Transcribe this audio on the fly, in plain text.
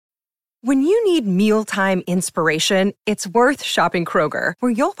When you need mealtime inspiration, it's worth shopping Kroger,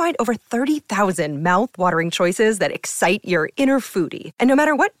 where you'll find over 30,000 mouth-watering choices that excite your inner foodie. And no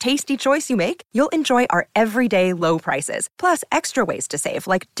matter what tasty choice you make, you'll enjoy our everyday low prices, plus extra ways to save,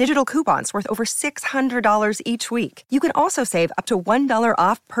 like digital coupons worth over $600 each week. You can also save up to $1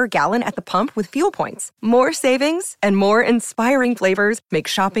 off per gallon at the pump with fuel points. More savings and more inspiring flavors make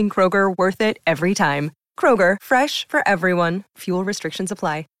shopping Kroger worth it every time. Kroger, fresh for everyone. Fuel restrictions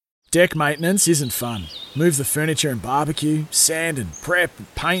apply. Deck maintenance isn't fun. Move the furniture and barbecue, sand and prep,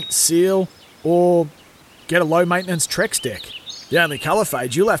 paint, seal, or get a low-maintenance Trex deck. The only colour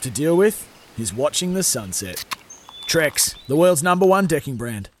fade you'll have to deal with is watching the sunset. Trex, the world's #1 decking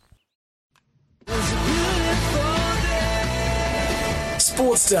brand.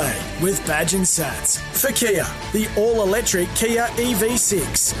 Sportsday with Badge and Sats. For Kia, the all-electric Kia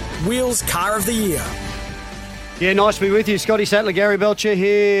EV6. Wheels Car of the Year. Yeah, nice to be with you. Scotty Sattler, Gary Belcher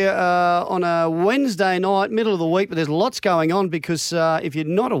here on a Wednesday night, middle of the week, but there's lots going on because if you're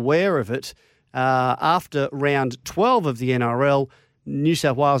not aware of it, after round 12 of the NRL, New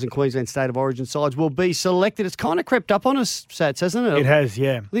South Wales and Queensland State of Origin sides will be selected. It's kind of crept up on us, Sats, hasn't it? It has,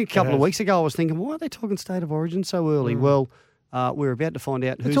 yeah. I think a couple of weeks ago I was thinking, why are they talking State of Origin so early? Well, we're about to find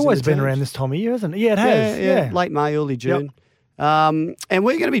out who's It's always in the been teams. around this time of year, hasn't it? Yeah, it has. Yeah. Late May, early June. And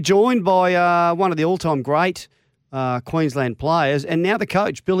we're going to be joined by one of the all-time great Queensland players, and now the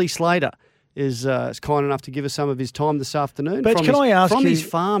coach, Billy Slater, is kind enough to give us some of his time this afternoon. But can I ask from you, his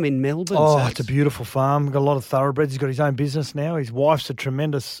farm in Melbourne? Oh, Sats. it's a beautiful farm. Got a lot of thoroughbreds. He's got his own business now. His wife's a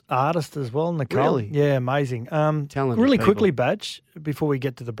tremendous artist as well, Nicole. Really? Yeah, amazing. Talented really people. quickly, Badge, before we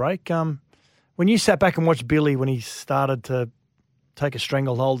get to the break, when you sat back and watched Billy when he started to take a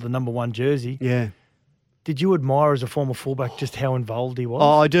stranglehold of the #1 jersey, did you admire as a former fullback just how involved he was?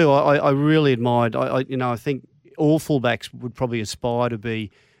 Oh, I do. I really admired. I think all fullbacks would probably aspire to be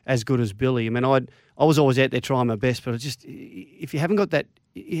as good as Billy. I mean, I was always out there trying my best, but if you haven't got that,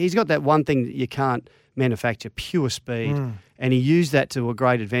 he's got that one thing that you can't manufacture, pure speed, and he used that to a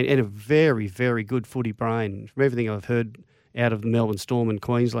great advantage and a very, very good footy brain. From everything I've heard out of the Melbourne Storm and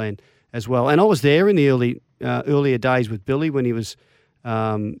Queensland as well, and I was there in the earlier days with Billy when he was, he's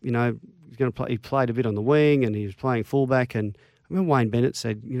going to play. He played a bit on the wing and he was playing fullback. And I remember Wayne Bennett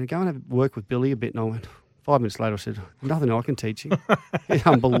said, go and have work with Billy a bit, and I went. 5 minutes later, I said, nothing I can teach him. He's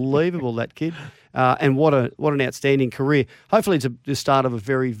unbelievable, that kid. And what an outstanding career. Hopefully it's the start of a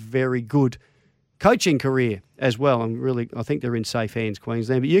very, very good coaching career as well. I think they're in safe hands,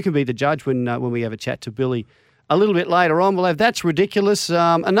 Queensland. But you can be the judge when we have a chat to Billy a little bit later on. We'll have That's Ridiculous.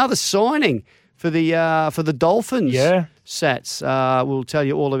 Another signing for the Dolphins. Yeah. Sats. We'll tell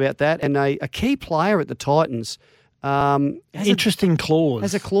you all about that. And a key player at the Titans Interesting clause.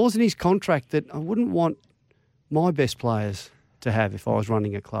 Has a clause in his contract that I wouldn't want my best players to have if I was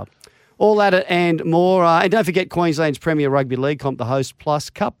running a club. All that and more. And don't forget Queensland's Premier Rugby League comp, the Host Plus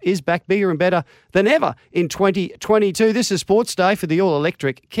Cup, is back bigger and better than ever in 2022. This is Sports Day for the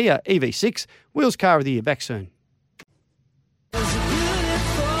all-electric Kia EV6. Wheels Car of the Year. Back soon.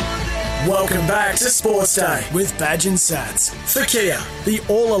 Welcome back to Sports Day with Badge and Sats. For Kia, the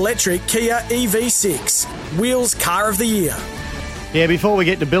all-electric Kia EV6. Wheels Car of the Year. Yeah, before we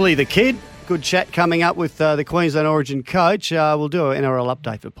get to Billy the Kid, good chat coming up with the Queensland Origin coach. We'll do an NRL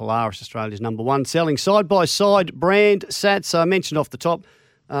update for Polaris, Australia's #1 selling side-by-side brand. Sats, I mentioned off the top,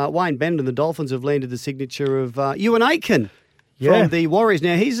 Wayne Bennett and the Dolphins have landed the signature of Ewan Aitken from the Warriors.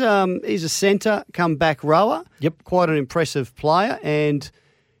 Now, he's a centre come back rower. Yep. Quite an impressive player. And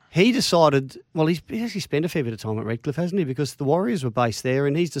he decided, well, he's actually spent a fair bit of time at Redcliffe, hasn't he? Because the Warriors were based there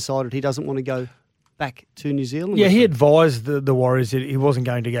and he's decided he doesn't want to go back to New Zealand. Yeah, he advised the Warriors that he wasn't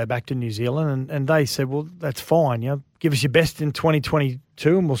going to go back to New Zealand, and they said, well, that's fine. Give us your best in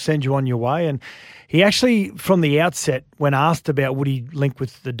 2022 and we'll send you on your way. And he actually, from the outset, when asked about would he link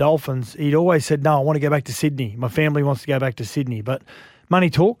with the Dolphins, he'd always said, no, I want to go back to Sydney. My family wants to go back to Sydney. But money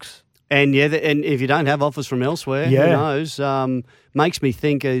talks. And and if you don't have offers from elsewhere, who knows? Makes me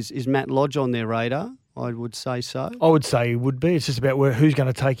think, is Matt Lodge on their radar? I would say so. I would say he would be. It's just about who's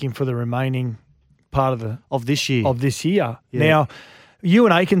going to take him for the remaining part of this year. Yeah. Now,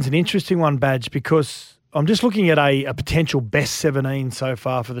 Ewan Aiken's an interesting one, Badge, because I'm just looking at a potential best 17 so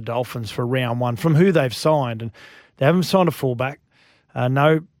far for the Dolphins for round one from who they've signed, and they haven't signed a fullback.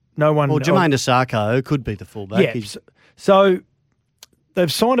 No one. Well, Jermaine Asako could be the fullback. Yeah. So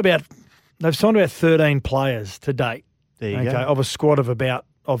they've signed about 13 players to date. There you go. Of a squad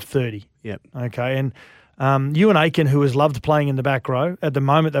of 30. Yep. Okay, and Ewan Aiken, who has loved playing in the back row, at the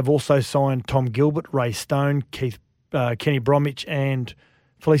moment they've also signed Tom Gilbert, Ray Stone, Kenny Bromwich and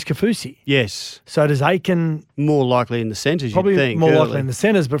Felice Kafusi. Yes. So does Aiken. More likely in the centres, Probably you'd think. more early. likely in the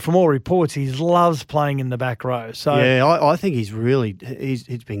centres, but from all reports, he loves playing in the back row. So Yeah, I think he's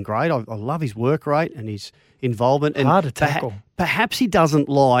been great. I love his work rate and his involvement. And hard to tackle. Perhaps he doesn't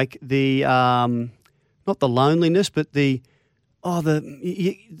like the not the loneliness, but the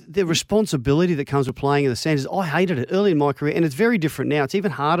responsibility that comes with playing in the centres. I hated it early in my career, and it's very different now. It's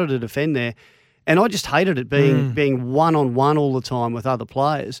even harder to defend there. And I just hated it being one-on-one all the time with other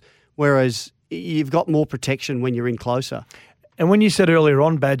players, whereas you've got more protection when you're in closer. And when you said earlier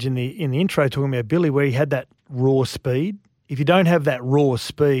on, Badge, in the intro, talking about Billy, where he had that raw speed, if you don't have that raw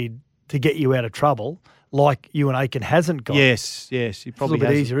speed to get you out of trouble, like Ewan Aiken hasn't got. Yes, he probably it's a little bit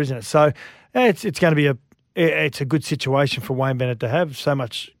hasn't. easier, isn't it? So it's going to be it's a good situation for Wayne Bennett to have so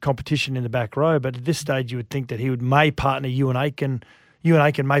much competition in the back row. But at this stage, you would think that he may partner Ewan Aiken. Ewan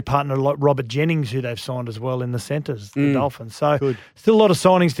Aiken may partner Robert Jennings, who they've signed as well in the centres, the Dolphins. So still a lot of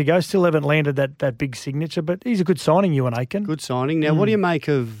signings to go. Still haven't landed that big signature, but he's a good signing, Ewan Aiken. Good signing. Now, what do you make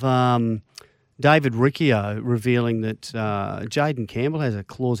of David Riccio revealing that Jaden Campbell has a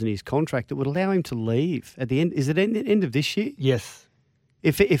clause in his contract that would allow him to leave at the end? Is it end of this year? Yes.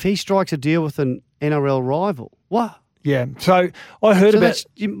 If he strikes a deal with an NRL rival, what? Yeah. So I heard about.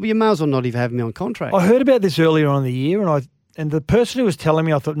 You may as well not even have me on contract. I heard about this earlier on in the year, and the person who was telling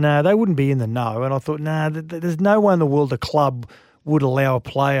me, I thought, they wouldn't be in the know. And I thought, there's no way in the world the club would allow a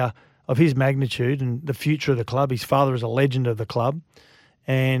player of his magnitude and the future of the club. His father is a legend of the club,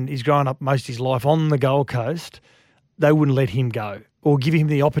 and he's grown up most of his life on the Gold Coast. They wouldn't let him go or give him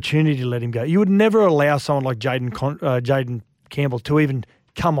the opportunity to let him go. You would never allow someone like Jaden Campbell to even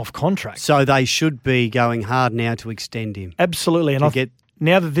come off contract. So they should be going hard now to extend him. Absolutely. And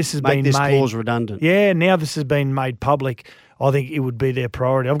now that this has been made... Make this clause redundant. Yeah, now this has been made public, I think it would be their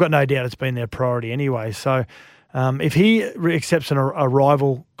priority. I've got no doubt it's been their priority anyway. So if he accepts a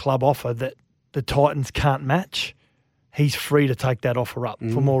rival club offer that the Titans can't match, he's free to take that offer up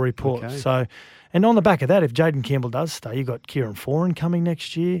for more reports. Okay. So, and on the back of that, if Jaden Campbell does stay, you've got Kieran Foran coming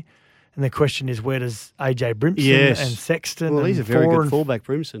next year. And the question is, where does AJ Brimson and Sexton? Well, he's a very good fullback,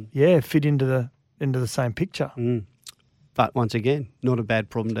 Brimson. Yeah, fit into the same picture. But once again, not a bad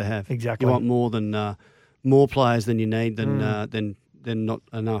problem to have. Exactly. You want more players than you need than not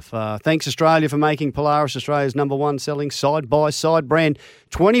enough. Thanks, Australia, for making Polaris Australia's #1 selling side-by-side brand.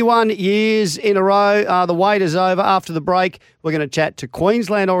 21 years in a row. The wait is over. After the break, we're going to chat to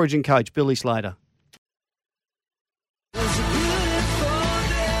Queensland Origin coach Billy Slater.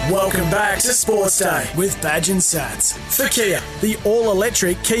 Welcome back to Sports Day with Badge and Sats. For Kia, the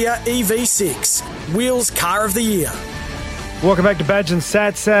all-electric Kia EV6. Wheels Car of the Year. Welcome back to Badge and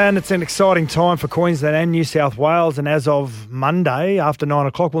Sats, and it's an exciting time for Queensland and New South Wales. And as of Monday, after 9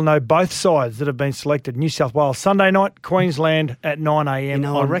 o'clock, we'll know both sides that have been selected. New South Wales Sunday night, Queensland at 9 a.m.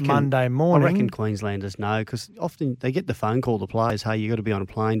 on Monday morning. I reckon Queenslanders know, because often they get the phone call, the players, hey, you got to be on a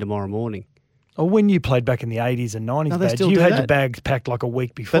plane tomorrow morning. Or when you played back in the 80s and 90s, Badge, you had your bags packed like a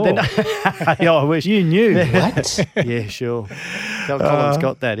week before. But yeah, I wish. You knew. What? Yeah, sure. Colin's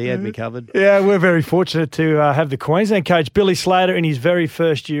got that. He had me covered. Yeah, we're very fortunate to have the Queensland coach, Billy Slater, in his very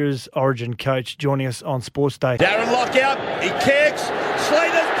first year as Origin coach, joining us on Sports Day. Darren Lockout, he kicks.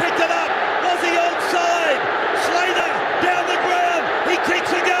 Slater's picked it up. Was he onside? Slater down the ground. He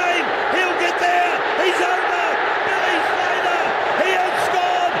kicks again. He'll get there. He's over. Billy Slater. He has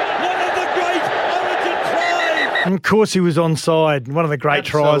scored one of the great Origin tries. And of course, he was onside. One of the great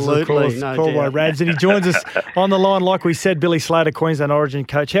tries, of course, called by Rads. And he joins us on the line, like we said, Billy Slater, Queensland Origin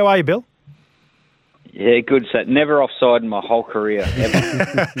coach. How are you, Bill? Yeah, good. So never offside in my whole career,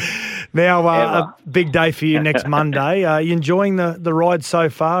 ever. Now, a big day for you next Monday. Are you enjoying the ride so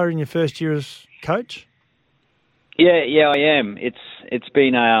far in your first year as coach? Yeah, I am. It's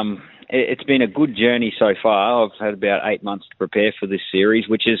been a good journey so far. I've had about 8 months to prepare for this series,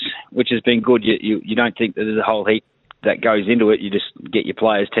 which has been good. You don't think that there's a whole heap that goes into it. You just get your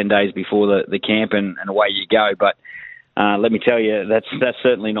players 10 days before the camp and away you go. But let me tell you, that's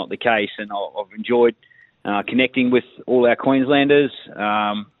certainly not the case. And I've enjoyed connecting with all our Queenslanders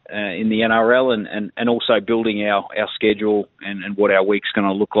in the NRL and also building our schedule and what our week's going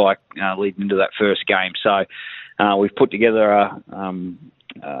to look like leading into that first game. So we've put together a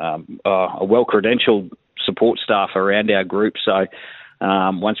well-credentialed support staff around our group. So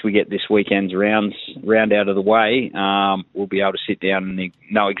once we get this weekend's round out of the way, we'll be able to sit down and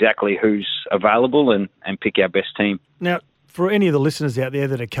know exactly who's available and pick our best team. Now, for any of the listeners out there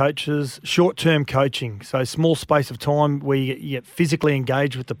that are coaches, short-term coaching, so small space of time where you get physically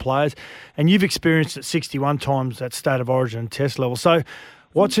engaged with the players, and you've experienced it 61 times at State of Origin and Test level. So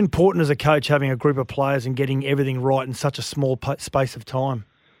what's important as a coach, having a group of players and getting everything right in such a small space of time?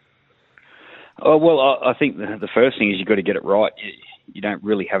 Oh, well, I think the first thing is you've got to get it right. You don't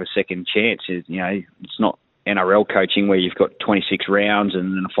really have a second chance. It's not NRL coaching where you've got 26 rounds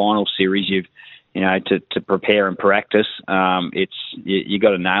and then a final series to prepare and practice. You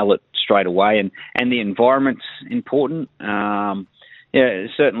got to nail it straight away, and the environment's important.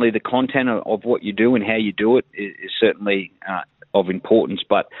 Certainly the content of what you do and how you do it is certainly of importance,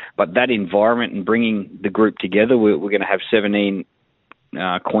 but that environment and bringing the group together, we're going to have 17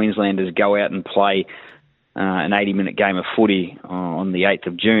 Queenslanders go out and play an 80-minute game of footy on the 8th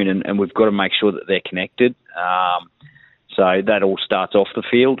of June, and we've got to make sure that they're connected. So that all starts off the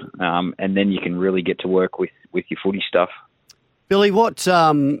field, and then you can really get to work with your footy stuff. Billy, what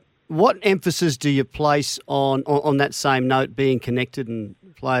emphasis do you place on that same note, being connected and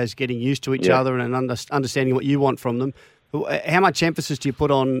players getting used to each other and understanding what you want from them? How much emphasis do you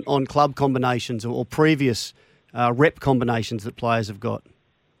put on club combinations or previous rep combinations that players have got?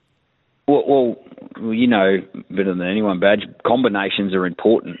 Well, you know better than anyone, Badge, combinations are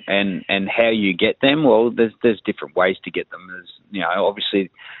important, and how you get them, well, there's different ways to get them. There's, obviously,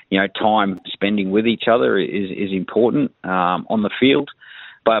 time spending with each other is important on the field,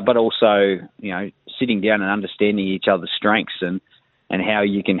 but also, sitting down and understanding each other's strengths and how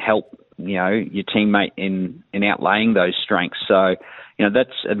you can help, your teammate in outlaying those strengths. So,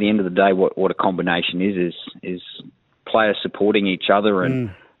 that's at the end of the day what a combination is players supporting each other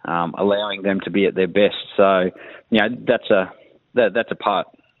and allowing them to be at their best. So, that's a part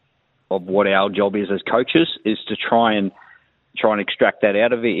of what our job is as coaches, is to try and extract that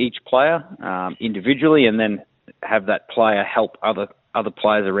out of each player individually, and then have that player help other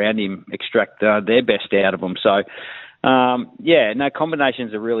players around him extract their best out of them. So,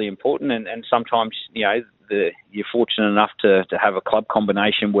 combinations are really important, and sometimes you're fortunate enough to have a club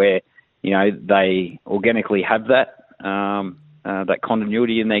combination where they organically have that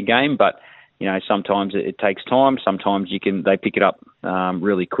continuity in their game, but sometimes it takes time. Sometimes they pick it up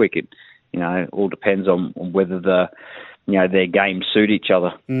really quick. It all depends on whether their games suit each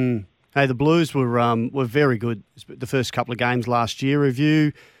other. Hey, the Blues were very good the first couple of games last year.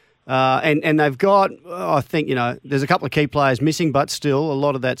 Review. And they've got, I think, there's a couple of key players missing, but still a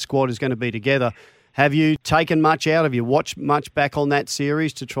lot of that squad is going to be together. Have you taken much out? Have you watched much back on that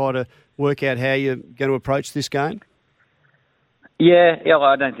series to try to work out how you're going to approach this game? Yeah. Well,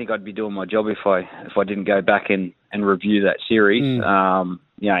 I don't think I'd be doing my job if I didn't go back and review that series.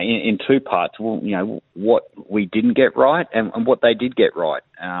 In two parts. Well, what we didn't get right and what they did get right.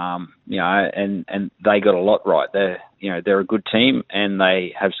 And they got a lot right. They're a good team, and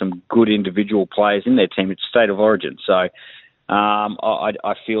they have some good individual players in their team. It's State of Origin, so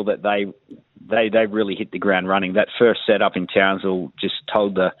I feel that they really hit the ground running. That first set up in Townsville just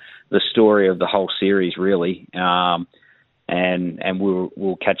told the story of the whole series, really. And we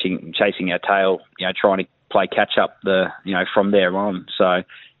were chasing our tail, trying to play catch up from there on. So,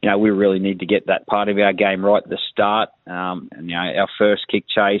 we really need to get that part of our game right at the start. Our first kick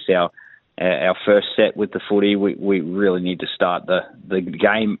chase, our first set with the footy, we really need to start the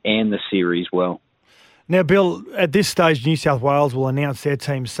game and the series well. Now, Bill, at this stage, New South Wales will announce their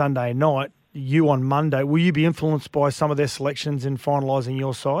team Sunday night. You on Monday. Will you be influenced by some of their selections in finalising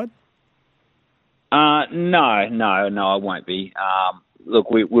your side? No, I won't be.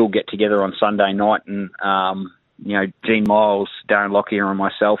 Look, we'll get together on Sunday night, and Gene Miles, Darren Lockyer, and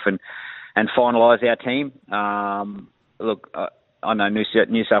myself, and finalise our team. I know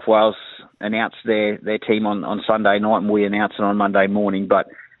New South Wales announced their team on Sunday night, and we announced it on Monday morning. But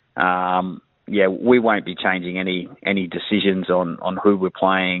we won't be changing any decisions on who we're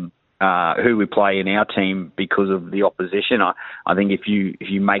playing. Who we play in our team because of the opposition. I think if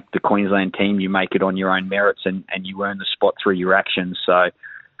you make the Queensland team, you make it on your own merits and you earn the spot through your actions. So,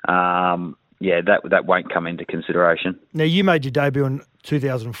 that won't come into consideration. Now, you made your debut in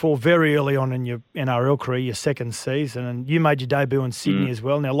 2004, very early on in your NRL career, your second season, and you made your debut in Sydney as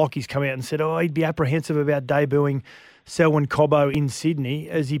well. Now, Lockie's come out and said, he'd be apprehensive about debuting Selwyn Cobbo in Sydney,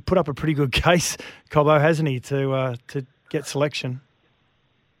 as he put up a pretty good case, Cobbo, hasn't he, to get selection?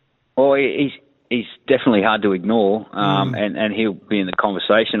 Well, he's definitely hard to ignore, and he'll be in the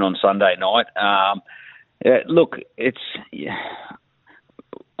conversation on Sunday night. Look,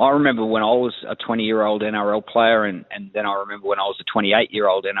 I remember when I was a 20-year-old NRL player, and then I remember when I was a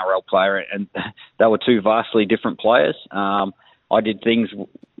 28-year-old NRL player, and they were two vastly different players. I did things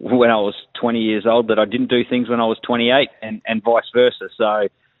when I was 20 years old that I didn't do things when I was 28, and vice versa. So,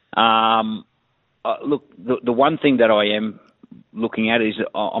 look, the one thing that I am looking at is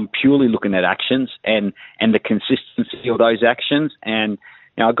I'm purely looking at actions and the consistency of those actions. And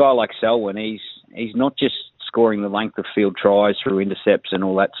a guy like Selwyn, he's not just scoring the length of field tries through intercepts and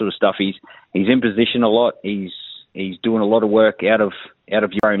all that sort of stuff. He's in position a lot. He's doing a lot of work out of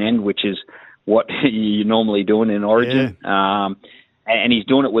your own end, which is what you're normally doing in Origin. Yeah. And he's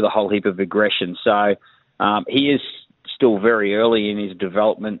doing it with a whole heap of aggression. So he is still very early in his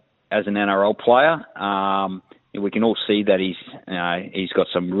development as an NRL player. We can all see that he's got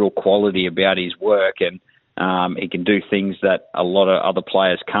some real quality about his work, and he can do things that a lot of other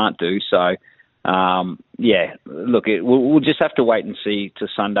players can't do. So, look, we'll just have to wait and see to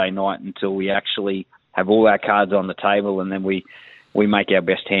Sunday night until we actually have all our cards on the table, and then we make our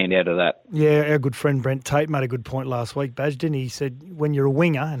best hand out of that. Yeah, our good friend Brent Tate made a good point last week, Badge, didn't he? He said when you're a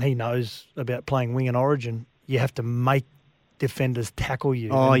winger, and he knows about playing wing in Origin, you have to make defenders tackle you.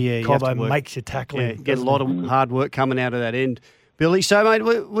 Oh, and yeah. Cobbo makes you tackling. Yeah, get a lot of hard work coming out of that end. Billy, so, mate,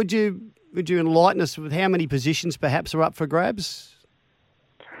 would you enlighten us with how many positions perhaps are up for grabs?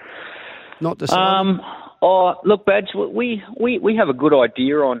 Not decided? Look, Badge, we have a good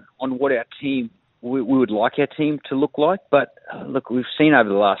idea on what our team we would like our team to look like, but look, we've seen over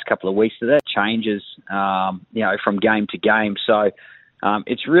the last couple of weeks that changes, from game to game. So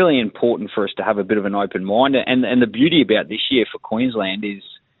it's really important for us to have a bit of an open mind. And the beauty about this year for Queensland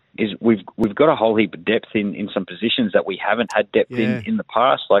is we've got a whole heap of depth in some positions that we haven't had depth in the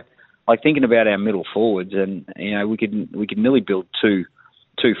past. Like thinking about our middle forwards, and we could nearly build two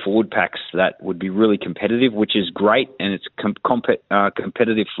forward packs that would be really competitive, which is great, and it's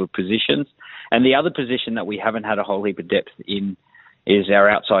competitive for positions. And the other position that we haven't had a whole heap of depth in is our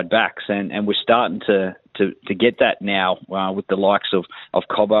outside backs, and we're starting to get that now with the likes of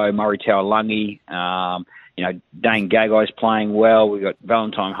Cobbo, Murray Taulagi, Dane Gagai's playing well. We've got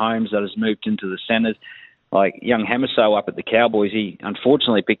Valentine Holmes that has moved into the centres. Like young Hamiso up at the Cowboys, he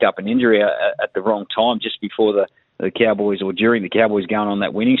unfortunately picked up an injury at the wrong time just before the Cowboys, or during the Cowboys going on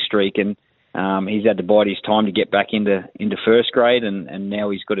that winning streak, and he's had to bide his time to get back into first grade, and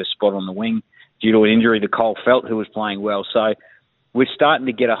now he's got a spot on the wing due to an injury to Cole Felt, who was playing well. So we're starting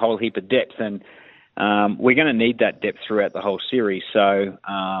to get a whole heap of depth, and we're going to need that depth throughout the whole series. So,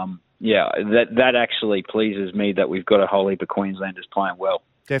 that actually pleases me that we've got a whole heap of Queenslanders playing well.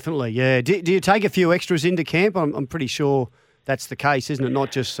 Definitely, yeah. Do you take a few extras into camp? I'm pretty sure that's the case, isn't it?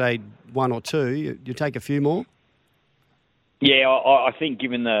 Not just, say, one or two. You take a few more? Yeah, I think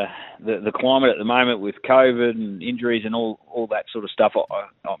given the climate at the moment with COVID and injuries and all that sort of stuff,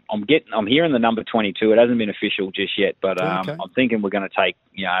 I'm hearing the number 22. It hasn't been official just yet, but okay. I'm thinking we're going to take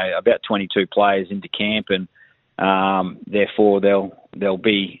about 22 players into camp, and therefore there'll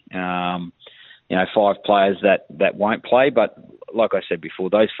be 5 players that won't play. But like I said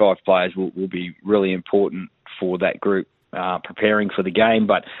before, those 5 players will be really important for that group preparing for the game,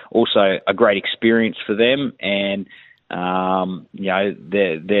 but also a great experience for them, and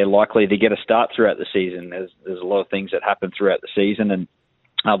they're likely to get a start throughout the season. There's a lot of things that happen throughout the season and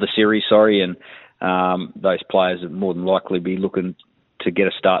the series, and those players would more than likely be looking to get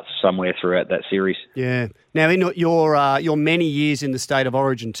a start somewhere throughout that series. Yeah. Now, in your many years in the State of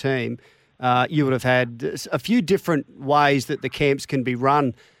Origin team, you would have had a few different ways that the camps can be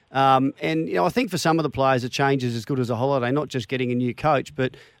run. And I think for some of the players, a change is as good as a holiday, not just getting a new coach.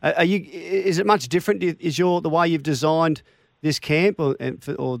 But is it much different? Is the way you've designed this camp or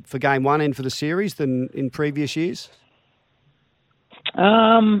for game one and for the series than in previous years?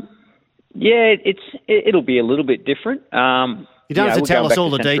 It'll be a little bit different. You don't have to tell us all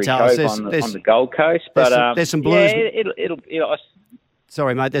the details. On the Gold Coast, but there's some Blues. Yeah,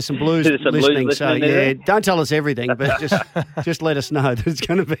 Sorry, mate. There's some Blues listening, so don't tell us everything, but just let us know that it's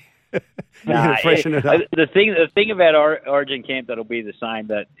going to be. Freshen it up. The thing about Origin camp that'll be the same.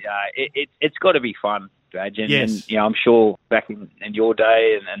 That it's got to be fun, Badge, and I'm sure back in your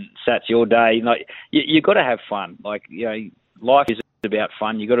day and Sat's your day, you got to have fun. Life is about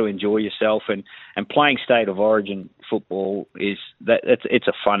fun. You got to enjoy yourself, and playing State of Origin football it's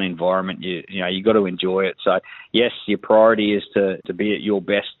a fun environment. You got to enjoy it. So yes, your priority is to be at your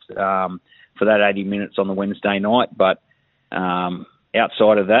best for that 80 minutes on the Wednesday night, but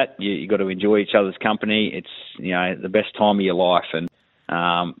outside of that, you got to enjoy each other's company. It's the best time of your life, and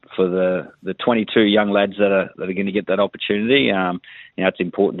for the 22 young lads that are going to get that opportunity, it's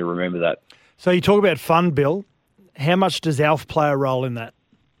important to remember that. So you talk about fun, Bill. How much does Alf play a role in that?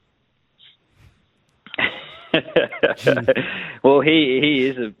 Well,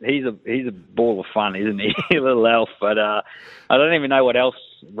 he's a ball of fun, isn't he, little Alf? But I don't even know what Alf's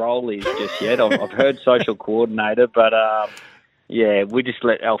role is just yet. I've heard social coordinator, but we just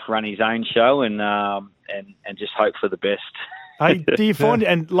let Alf run his own show and just hope for the best. Hey, do you find,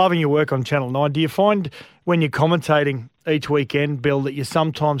 and loving your work on Channel 9, do you find when you're commentating each weekend, Bill, that you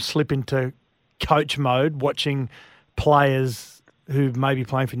sometimes slip into coach mode, watching players who may be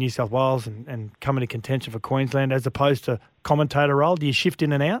playing for New South Wales and come into contention for Queensland as opposed to commentator role? Do you shift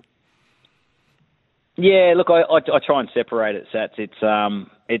in and out? Yeah, look, I try and separate it, Sats.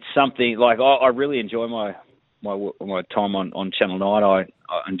 It's something like I really enjoy my time on Channel 9. I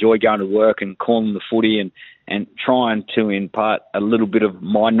enjoy going to work and calling the footy and trying to impart a little bit of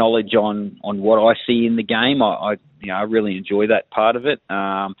my knowledge on what I see in the game. I really enjoy that part of it.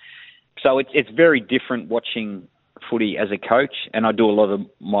 So it's very different watching footy as a coach, and I do a lot of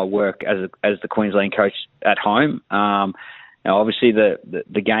my work as the Queensland coach at home. Now, obviously,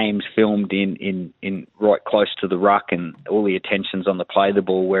 the game's filmed in right close to the ruck, and all the attention's on the play of the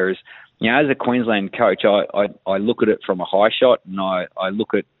ball. Whereas, as a Queensland coach, I look at it from a high shot, and I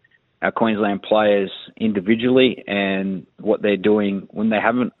look at our Queensland players individually and what they're doing when they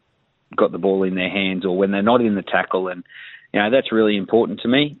haven't got the ball in their hands or when they're not in the tackle, and that's really important to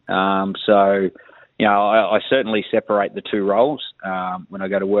me. So, I certainly separate the two roles. When I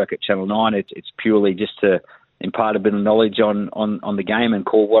go to work at Channel 9, it's purely just to impart a bit of knowledge on the game and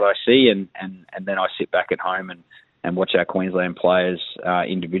call what I see, and then I sit back at home and watch our Queensland players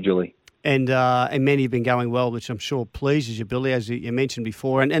individually. And many have been going well, which I'm sure pleases you, Billy, as you mentioned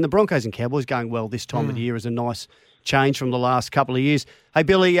before. And the Broncos and Cowboys going well this time of the year is a nice change from the last couple of years. Hey,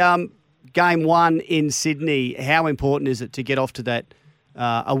 Billy, game one in Sydney, how important is it to get off to that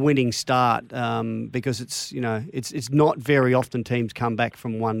a winning start? Because it's not very often teams come back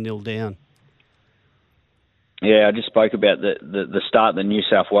from 1-0 down. Yeah, I just spoke about the start that New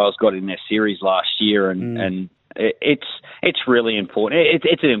South Wales got in their series last year, and it's really important.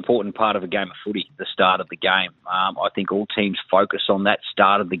 It's an important part of a game of footy, the start of the game. I think all teams focus on that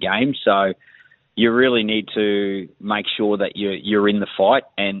start of the game, so you really need to make sure that you're in the fight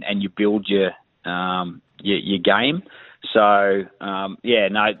and you build your game. So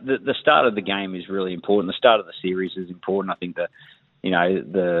the start of the game is really important. The start of the series is important. I think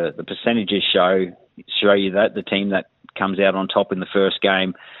the percentages show you that the team that comes out on top in the first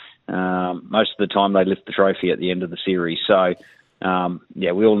game, most of the time they lift the trophy at the end of the series. So,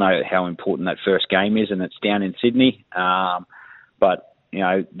 we all know how important that first game is, and it's down in Sydney. But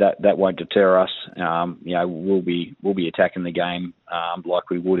that won't deter us. We'll be attacking the game like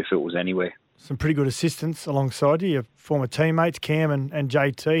we would if it was anywhere. Some pretty good assistants alongside you, your former teammates, Cam and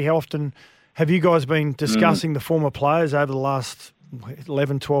JT. How often have you guys been discussing the former players over the last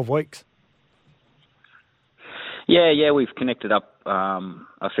 11, 12 weeks? Yeah, we've connected up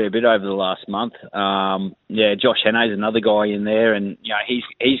a fair bit over the last month. Josh Henney's another guy in there, and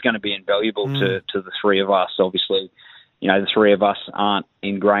he's going to be invaluable to the three of us. Obviously, the three of us aren't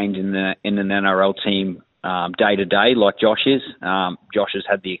ingrained in an NRL team day to day like Josh is. Josh has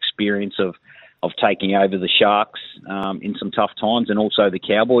had the experience of taking over the Sharks in some tough times, and also the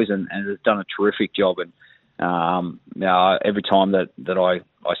Cowboys, and has done a terrific job. And every time that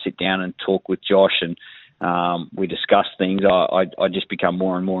I sit down and talk with Josh and we discuss things, I just become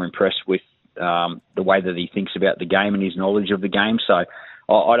more and more impressed with the way that he thinks about the game and his knowledge of the game. So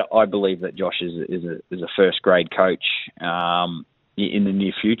I believe that Josh is a first grade coach in the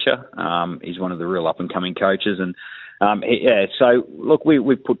near future. He's one of the real up and coming coaches, and so look,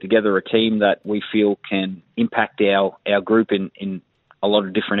 we've put together a team that we feel can impact our group in a lot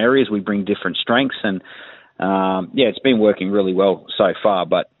of different areas. We bring different strengths, and it's been working really well so far,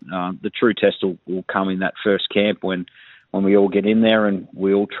 but the true test will come in that first camp when we all get in there and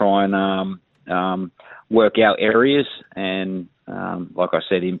we all try and work our areas and, like I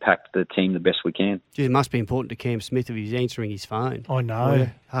said, impact the team the best we can. Gee, it must be important to Cam Smith if he's answering his phone. I know.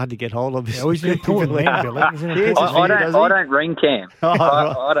 Well, hard to get hold of. Yeah, he's an important man, Billy. I don't ring Cam.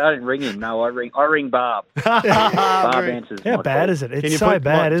 I don't ring him. No, I ring Barb. Barb answers. How bad is it? It's so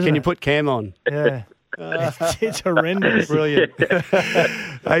bad, isn't it? Can you put Cam on? Yeah. It's horrendous. Brilliant.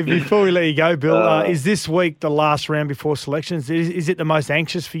 Hey, before we let you go, Bill, is this week the last round before selections? Is it the most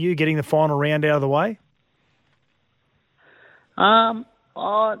anxious for you, getting the final round out of the way? Not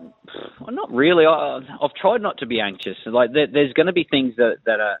really. I've tried not to be anxious. Like there's going to be things that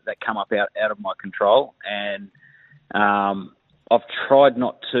come up out of my control, and I've tried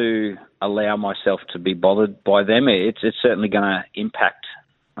not to allow myself to be bothered by them. It's certainly going to impact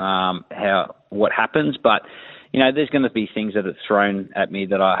what happens, but there's going to be things that are thrown at me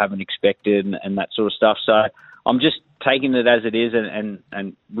that I haven't expected and that sort of stuff. So I'm just taking it as it is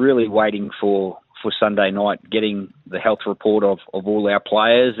and really waiting for Sunday night, getting the health report of all our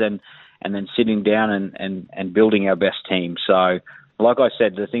players and then sitting down and building our best team. So, like I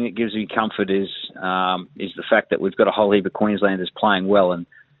said, the thing that gives me comfort is the fact that we've got a whole heap of Queenslanders playing well, and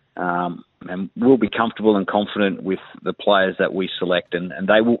and we'll be comfortable and confident with the players that we select, and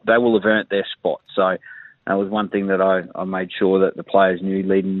they will have earned their spot. So that was one thing that I made sure that the players knew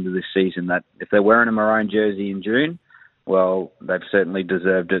leading into this season, that if they're wearing a maroon jersey in June, well, they've certainly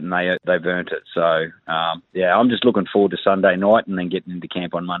deserved it and they've earned it. So, I'm just looking forward to Sunday night and then getting into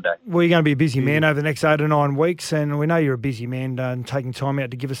camp on Monday. Well, you're going to be a busy man over the next 8 or 9 weeks, and we know you're a busy man and taking time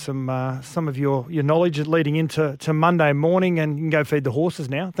out to give us some of your knowledge leading into Monday morning, and you can go feed the horses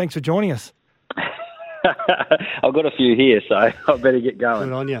now. Thanks for joining us. I've got a few here, so I better get going.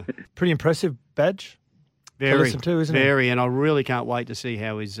 Good on you. Pretty impressive badge. Very, to listen to, isn't it? Very, and I really can't wait to see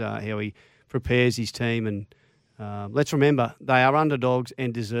how he prepares his team. And let's remember, they are underdogs,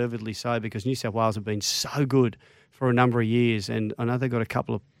 and deservedly so, because New South Wales have been so good for a number of years. And I know they've got a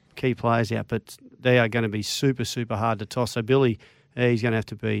couple of key players out, but they are going to be super, super hard to toss. So Billy, he's going to have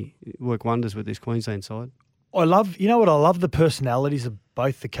to work wonders with this Queensland side. I love the personalities of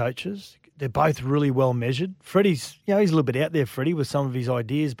both the coaches. They're both really well measured. Freddie's, he's a little bit out there, Freddie, with some of his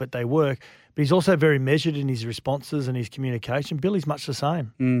ideas, but they work. But he's also very measured in his responses and his communication. Billy's much the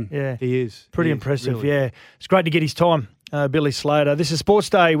same. Yeah, he is. Pretty impressive, really. Yeah. It's great to get his time, Billy Slater. This is Sports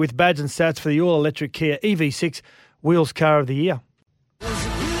Day with Badge and Sats for the all-electric Kia EV6 Wheels Car of the Year.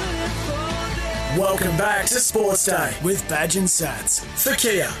 Welcome back to Sports Day with Badge and Sats for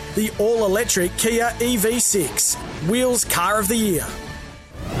Kia, the all-electric Kia EV6 Wheels Car of the Year.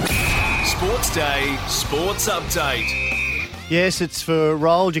 Sports Day Sports Update. Yes, it's for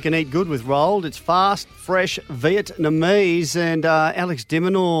rolled. You can eat good with rolled. It's fast, fresh, Vietnamese. And Alex de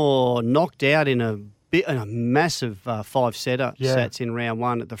Minaur knocked out in a massive five-setter. Yeah. Sats in round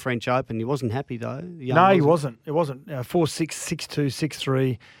one at the French Open. He wasn't happy, though. No, he wasn't. It wasn't. 4-6,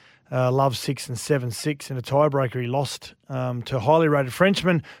 6-2, 6-3. Love 6 and 7-6 in a tiebreaker. He lost to highly rated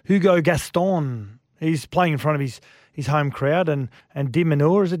Frenchman Hugo Gaston. He's playing in front of his home crowd, and de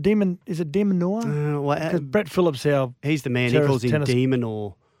Minaur, is it de Minaur? Because Brett Phillips, he's the man. He calls him de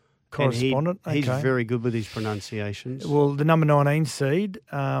Minaur correspondent. He's very good with his pronunciations. Well, the number 19 seed,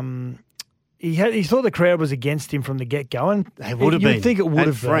 he thought the crowd was against him from the get-go. And they would have been. You'd think it would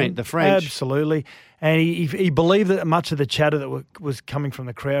have been. The French. Absolutely. And he believed that much of the chatter that was coming from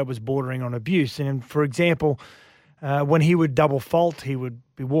the crowd was bordering on abuse. And, for example, when he would double fault, he would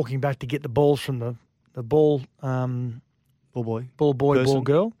be walking back to get the balls from the ball boy, ball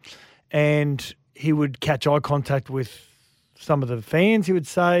girl, and he would catch eye contact with some of the fans, he would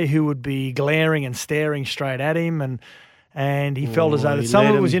say, who would be glaring and staring straight at him, and he felt as though some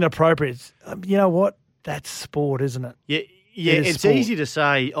of it was inappropriate. You know what? That's sport, isn't it? Yeah. It's easy to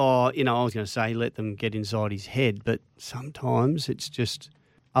say, I was going to say let them get inside his head, but sometimes it's just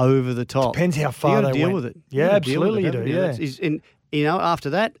over the top. Depends how far they deal with it. Yeah, absolutely you do, yeah.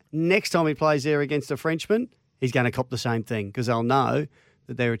 After that, next time he plays there against a Frenchman, he's going to cop the same thing, because they'll know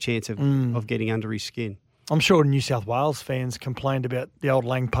that they're a chance of getting under his skin. I'm sure New South Wales fans complained about the old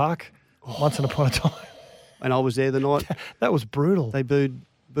Lang Park once upon a time. And I was there the night. That was brutal. They booed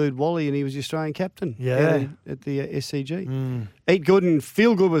Wally, and he was the Australian captain at the SCG. Eat good and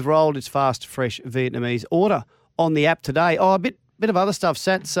feel good with rolled. It's fast, fresh Vietnamese. Order on the app today. Oh, a bit of other stuff.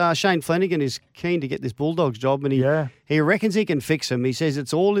 Sats, Shane Flanagan is keen to get this Bulldogs job, and he reckons he can fix him. He says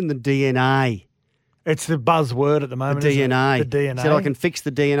it's all in the DNA. It's the buzzword at the moment. The DNA. The DNA. He said, I can fix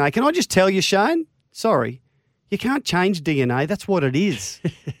the DNA. Can I just tell you, Shane? Sorry. You can't change DNA. That's what it is.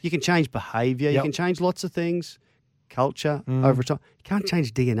 You can change behaviour. You can change lots of things. Culture over time. You can't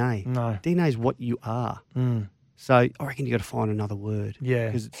change DNA. No. DNA is what you are. So I reckon you got to find another word. Yeah.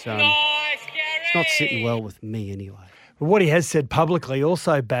 Because it's not sitting well with me anyway. But what he has said publicly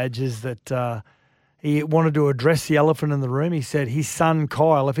also, Badge, is that he wanted to address the elephant in the room. He said his son,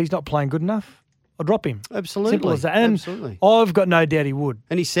 Kyle, if he's not playing good enough, I'll drop him. Absolutely. Simple as that. And absolutely. I've got no doubt he would.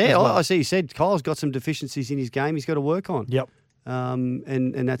 And he said, I see he said Kyle's got some deficiencies in his game he's got to work on. Yep.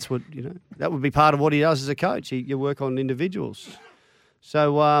 And that's what, that would be part of what he does as a coach. You work on individuals.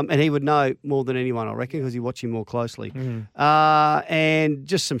 So, and he would know more than anyone, I reckon, because he watched him more closely. And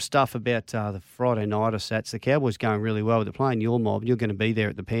just some stuff about the Friday nighter Sats. The Cowboys going really well. They're playing your mob. You're going to be there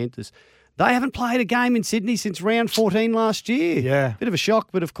at the Panthers. They haven't played a game in Sydney since round 14 last year. Yeah. Bit of a shock,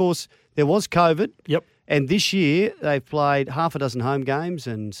 but of course there was COVID. Yep. And this year they've played half a dozen home games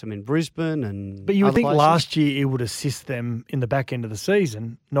and some in Brisbane and But you would think places. last year it would assist them in the back end of the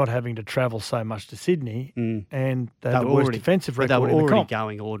season, not having to travel so much to Sydney, and they had the worst defensive record in the comp. They were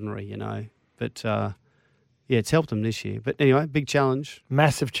already going ordinary, But, it's helped them this year. But anyway, big challenge.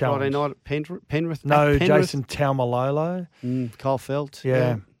 Massive challenge. Friday night at Penrith. No, Jason Taumalolo. Kyle Felt.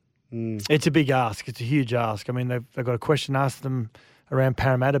 Yeah. It's a big ask. It's a huge ask. I mean, they've got a question asked them around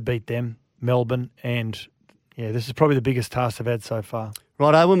Parramatta beat them, Melbourne, and Yeah, this is probably the biggest task they've had so far.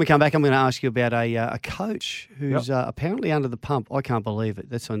 Righto, when we come back, I'm going to ask you about a coach who's apparently under the pump. I can't believe it.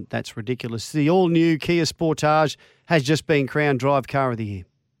 That's ridiculous. The all-new Kia Sportage has just been crowned Drive Car of the Year.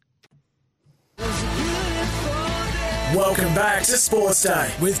 Welcome back to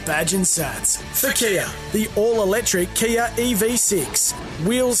Sportsday with Badge and Sats. For Kia, the all-electric Kia EV6.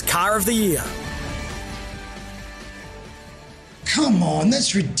 Wheels Car of the Year. Come on,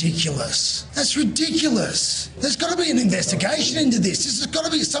 that's ridiculous. That's ridiculous. There's got to be an investigation into this.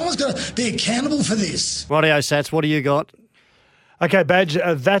 Someone's got to be accountable for this. Rightio, Sats, what do you got? Okay, Badge,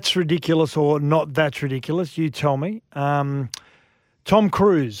 that's ridiculous or not that's ridiculous. You tell me. Tom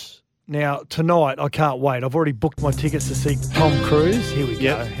Cruise. Now, tonight, I can't wait. I've already booked my tickets to see Tom Cruise. Here we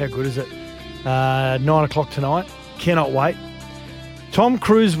go. How good is it? 9 o'clock tonight. Cannot wait. Tom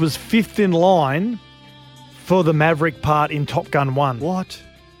Cruise was fifth in line for the Maverick part in Top Gun 1. What?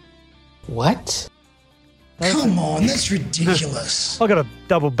 Come on, that's ridiculous. I got a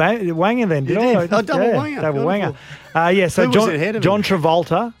double wanger then, did I? Oh, double wanger. Double Beautiful. wanger. So Who was ahead of John him?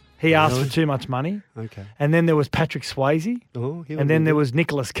 Travolta, he asked for too much money. Okay. And then there was Patrick Swayze. Oh, and then there was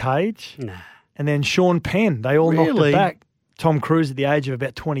Nicolas Cage. Nah. And then Sean Penn. They all knocked Really? it back. Tom Cruise at the age of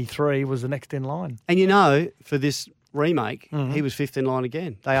about 23 was the next in line. And for this remake, he was fifth in line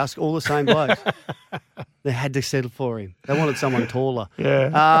again. They asked all the same blokes. They had to settle for him. They wanted someone taller.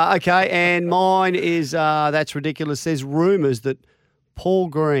 Yeah. Okay, and mine is that's ridiculous. There's rumours that Paul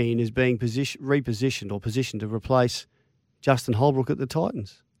Green is being repositioned or positioned to replace Justin Holbrook at the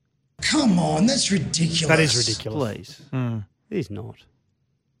Titans. Come on, that's ridiculous. That is ridiculous. Please. He's not.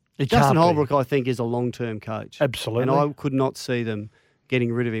 It Justin can't be. Holbrook, I think, is a long-term coach. Absolutely. And I could not see them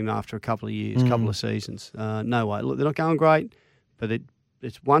getting rid of him after a couple of years, couple of seasons. No way. Look, they're not going great, but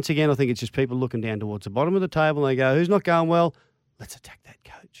it's once again, I think it's just people looking down towards the bottom of the table and they go, who's not going well? Let's attack that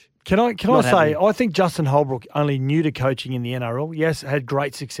coach. Can I Not say, happening. I think Justin Holbrook, only new to coaching in the NRL, yes, had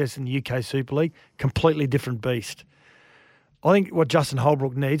great success in the UK Super League, completely different beast. I think what Justin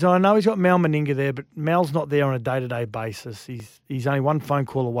Holbrook needs, and I know he's got Mal Meninga there, but Mal's not there on a day-to-day basis. He's only one phone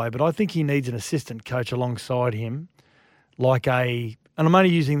call away, but I think he needs an assistant coach alongside him, and I'm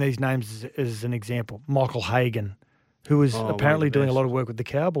only using these names as an example, Michael Hagan, who is apparently doing a lot of work with the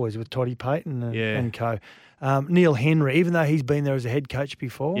Cowboys, with Toddy Payton and co. Neil Henry, even though he's been there as a head coach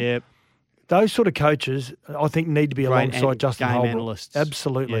before. Yep. Those sort of coaches, I think, need to be alongside Justin game Holbrook. analysts.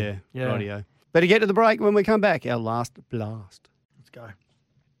 Absolutely. Yeah. Rightio. Better get to the break when we come back. Our last blast. Let's go.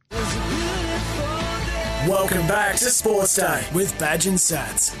 Welcome back to Sports Day with Badge and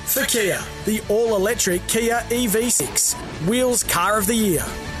Sats. For Kia, the all-electric Kia EV6. Wheels Car of the Year.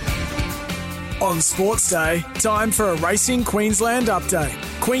 On Sports Day, time for a Racing Queensland update.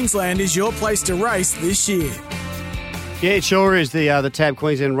 Queensland is your place to race this year. Yeah, it sure is. The TAB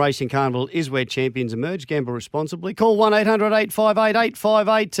Queensland Racing Carnival is where champions emerge. Gamble responsibly. Call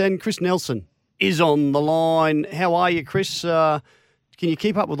 1-800-858-858. And Chris Nelson is on the line. How are you, Chris? Can you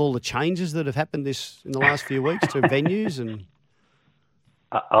keep up with all the changes that have happened in the last few weeks to venues? And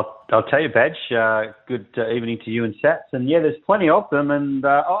I'll tell you, Badge, good evening to you and Sats. And, yeah, there's plenty of them. And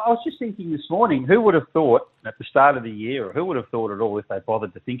I was just thinking this morning, who would have thought at the start of the year, or who would have thought at all if they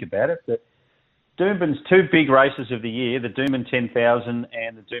bothered to think about it, that Doomben's two big races of the year, the Doomben 10,000 and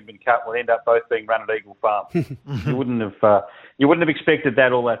the Doomben Cup, will end up both being run at Eagle Farm. You wouldn't have expected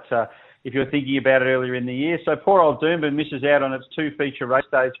that all that if you were thinking about it earlier in the year. So poor old Doomben misses out on its two feature race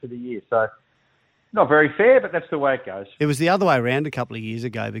days for the year. So not very fair, but that's the way it goes. it was the other way around a couple of years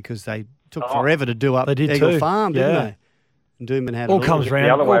ago because they took forever to do up Eagle Farm, didn't they? And Doomben had All it comes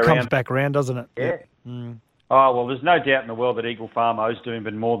round. All comes back round, doesn't it? Yeah. Oh, well, there's no doubt in the world that Eagle Farm owes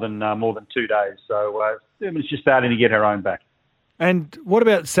Doomben more than 2 days. So Doomben's just starting to get her own back. And what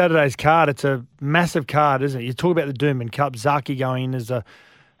about Saturday's card? It's a massive card, isn't it? You talk about the Doomben Cup, Zaki going in as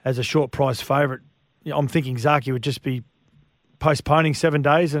a short price favourite. I'm thinking Zaki would just be postponing 7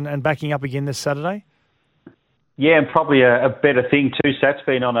 days and backing up again this Saturday. Yeah, and probably a better thing too. Sat's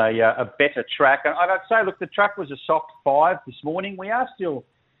been on a better track. And I'd say, look, the track was a soft 5 this morning. We are still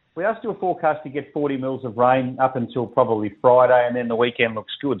forecast to get 40 mils of rain up until probably Friday, and then the weekend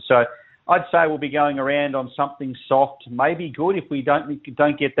looks good. So I'd say we'll be going around on something soft, maybe good. If we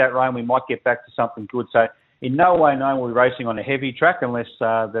don't get that rain, we might get back to something good. So in no way known we'll be racing on a heavy track unless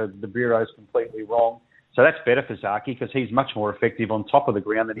the Bureau's completely wrong. So that's better for Zaki because he's much more effective on top of the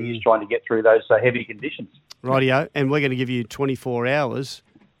ground than he is trying to get through those heavy conditions. Rightio. And we're going to give you 24 hours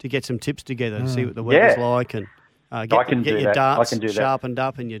to get some tips together to see what the weather's like and get your darts sharpened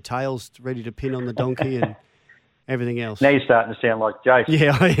up and your tails ready to pin on the donkey and everything else. Now you're starting to sound like Jace.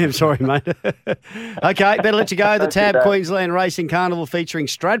 Yeah, I am. Sorry, mate. Okay, better let you go. The TAB Queensland Racing Carnival featuring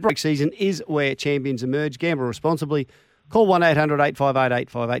Stradbroke season is where champions emerge. Gamble responsibly. Call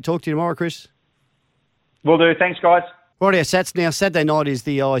 1-800-858-858. Talk to you tomorrow, Chris. Will do. Thanks, guys. Rightio, Sats. Now, Saturday night is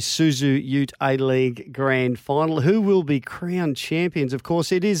the Isuzu Ute A-League Grand Final. Who will be crowned champions? Of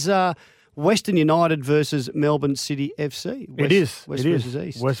course, it is Western United versus Melbourne City FC. West versus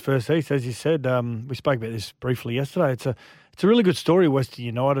East. West versus East, as you said. We spoke about this briefly yesterday. It's a really good story, Western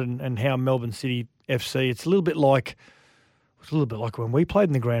United, and how Melbourne City FC. It's a little bit like when we played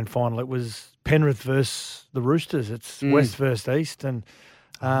in the grand final. It was Penrith versus the Roosters. It's West versus East, and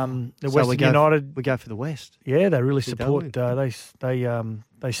Western United. We go for the West. Yeah, they really support. They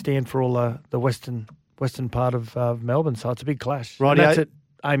stand for all the western part of Melbourne. So it's a big clash. Right, that's at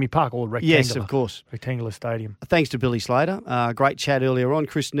Amy Park, or rectangular. Yes, of course, rectangular stadium. Thanks to Billy Slater. Great chat earlier on.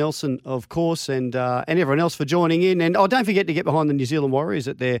 Chris Nelson, of course, and everyone else for joining in. And don't forget to get behind the New Zealand Warriors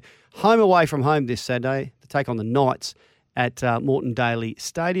at their home away from home this Saturday to take on the Knights at Moreton Daily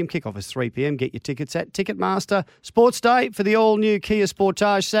Stadium. Kickoff is 3 p.m. Get your tickets at Ticketmaster. Sportsday for the all-new Kia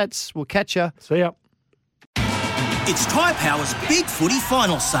Sportage. Sats, we'll catch you. See ya. It's Tyre Power's Big Footy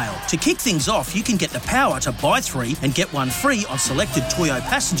Final Sale. To kick things off, you can get the power to buy 3 and get 1 free on selected Toyo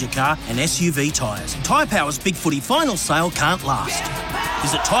passenger car and SUV tyres. Tyre Power's Big Footy Final Sale can't last.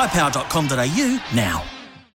 Visit tyrepower.com.au now.